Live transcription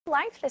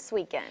Life this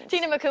weekend.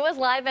 Tina McCoo is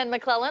live in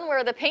McClellan,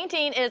 where the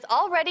painting is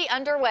already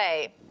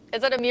underway.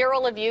 Is it a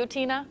mural of you,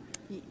 Tina?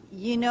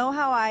 You know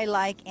how I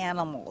like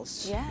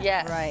animals.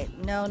 Yes. Right.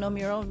 No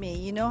mural of me.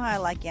 You know how I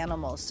like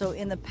animals. So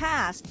in the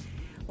past,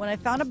 when I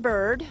found a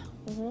bird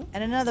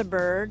and another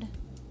bird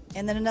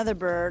and then another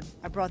bird,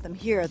 I brought them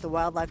here at the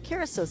Wildlife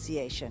Care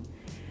Association.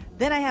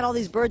 Then I had all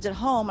these birds at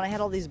home and I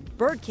had all these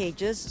bird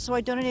cages, so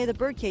I donated the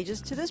bird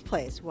cages to this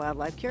place,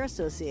 Wildlife Care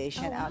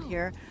Association, out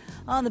here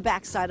on the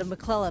backside of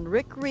McClellan.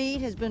 Rick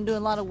Reed has been doing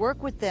a lot of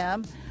work with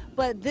them,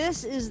 but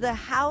this is the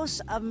house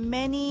of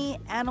many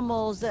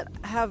animals that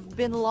have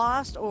been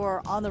lost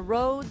or on the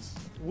roads.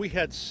 We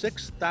had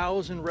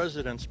 6,000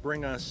 residents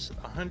bring us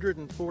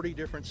 140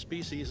 different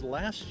species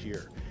last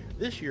year.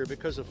 This year,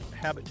 because of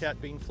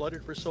habitat being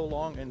flooded for so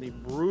long and the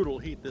brutal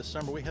heat this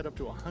summer, we had up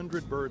to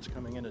 100 birds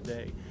coming in a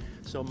day.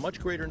 So much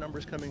greater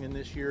numbers coming in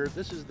this year.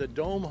 This is the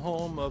dome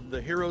home of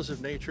the heroes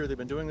of nature. They've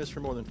been doing this for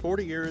more than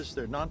 40 years.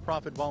 They're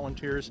nonprofit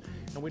volunteers,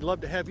 and we'd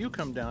love to have you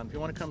come down. If you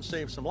want to come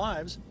save some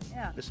lives,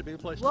 this would be the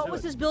place to do it. What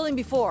was this building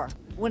before,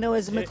 when it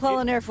was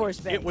McClellan Air Force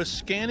Base? It was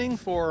scanning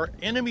for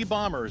enemy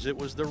bombers. It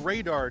was the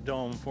radar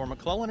dome for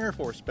McClellan Air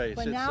Force Base.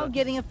 But now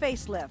getting a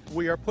facelift.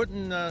 We are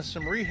putting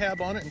some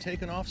rehab on it and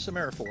taking off some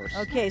Air Force.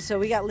 Okay, so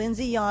we got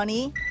Lindsay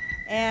Yanni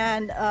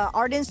and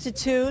Art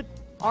Institute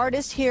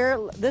artist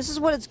here. This is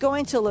what it's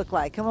going to look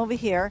like. Come over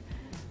here.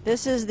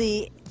 This is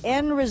the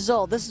end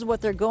result. This is what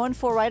they're going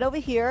for right over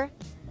here,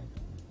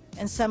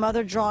 and some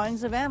other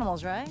drawings of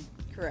animals, right?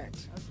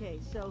 Correct. Okay,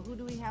 so who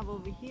do we have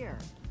over here?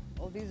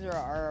 Well, these are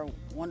our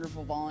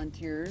wonderful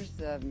volunteers.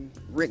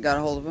 Rick got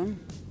a hold of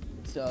them,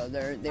 so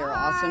they're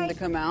awesome to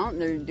come out.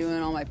 They're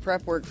doing all my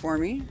prep work for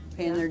me,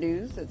 paying their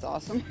dues. It's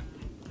awesome.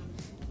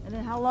 And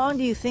then how long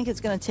do you think it's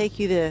going to take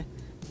you to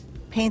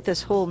paint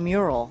this whole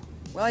mural?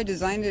 Well, I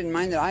designed it in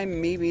mind that I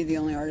may be the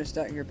only artist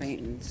out here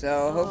painting.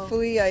 So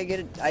hopefully I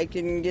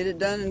can get it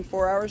done in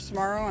 4 hours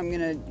tomorrow. I'm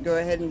gonna go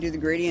ahead and do the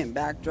gradient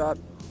backdrop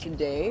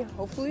today,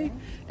 hopefully,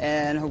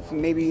 and hopefully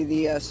maybe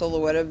the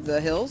silhouette of the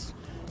hills.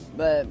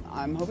 But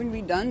I'm hoping to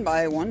be done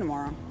by 1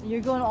 tomorrow.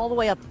 You're going all the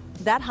way up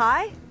that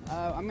high?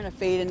 I'm gonna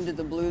fade into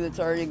the blue that's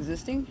already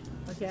existing.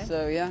 Okay.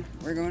 So yeah,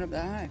 we're going up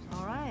that high.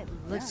 All right,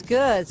 looks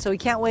good. So we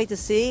can't wait to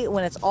see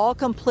when it's all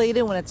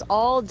completed, when it's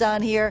all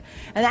done here.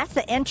 And that's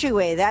the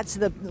entryway. That's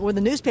where the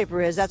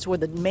newspaper is. That's where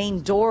the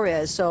main door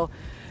is. So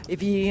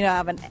if you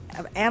have an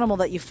animal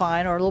that you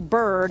find or a little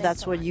bird,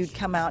 that's where you'd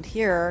come out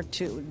here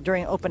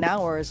during open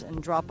hours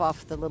and drop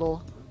off the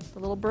little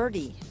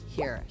birdie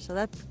here. So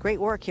that's great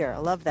work here. I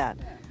love that.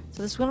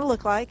 So this is what it'll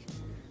look like.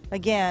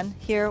 Again,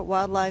 here,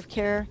 Wildlife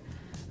Care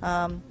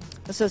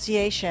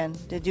Association.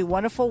 They do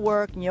wonderful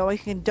work, and you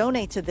always can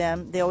donate to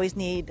them. They always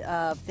need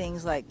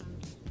things like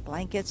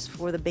blankets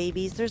for the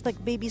babies. There's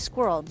like baby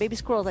squirrel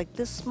like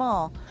this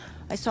small.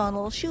 I saw in a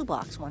little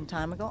shoebox one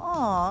time. I go,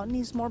 oh, it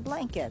needs more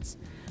blankets.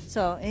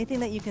 So anything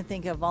that you can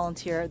think of,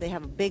 volunteer. They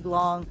have a big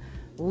long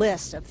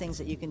list of things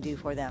that you can do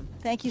for them.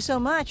 Thank you so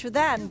much for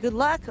that, and good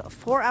luck.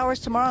 4 hours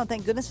tomorrow, and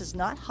thank goodness it's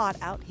not hot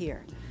out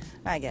here.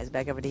 All right, guys,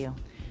 back over to you.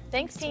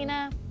 Thanks,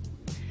 Tina.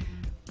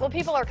 Well,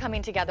 people are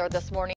coming together this morning.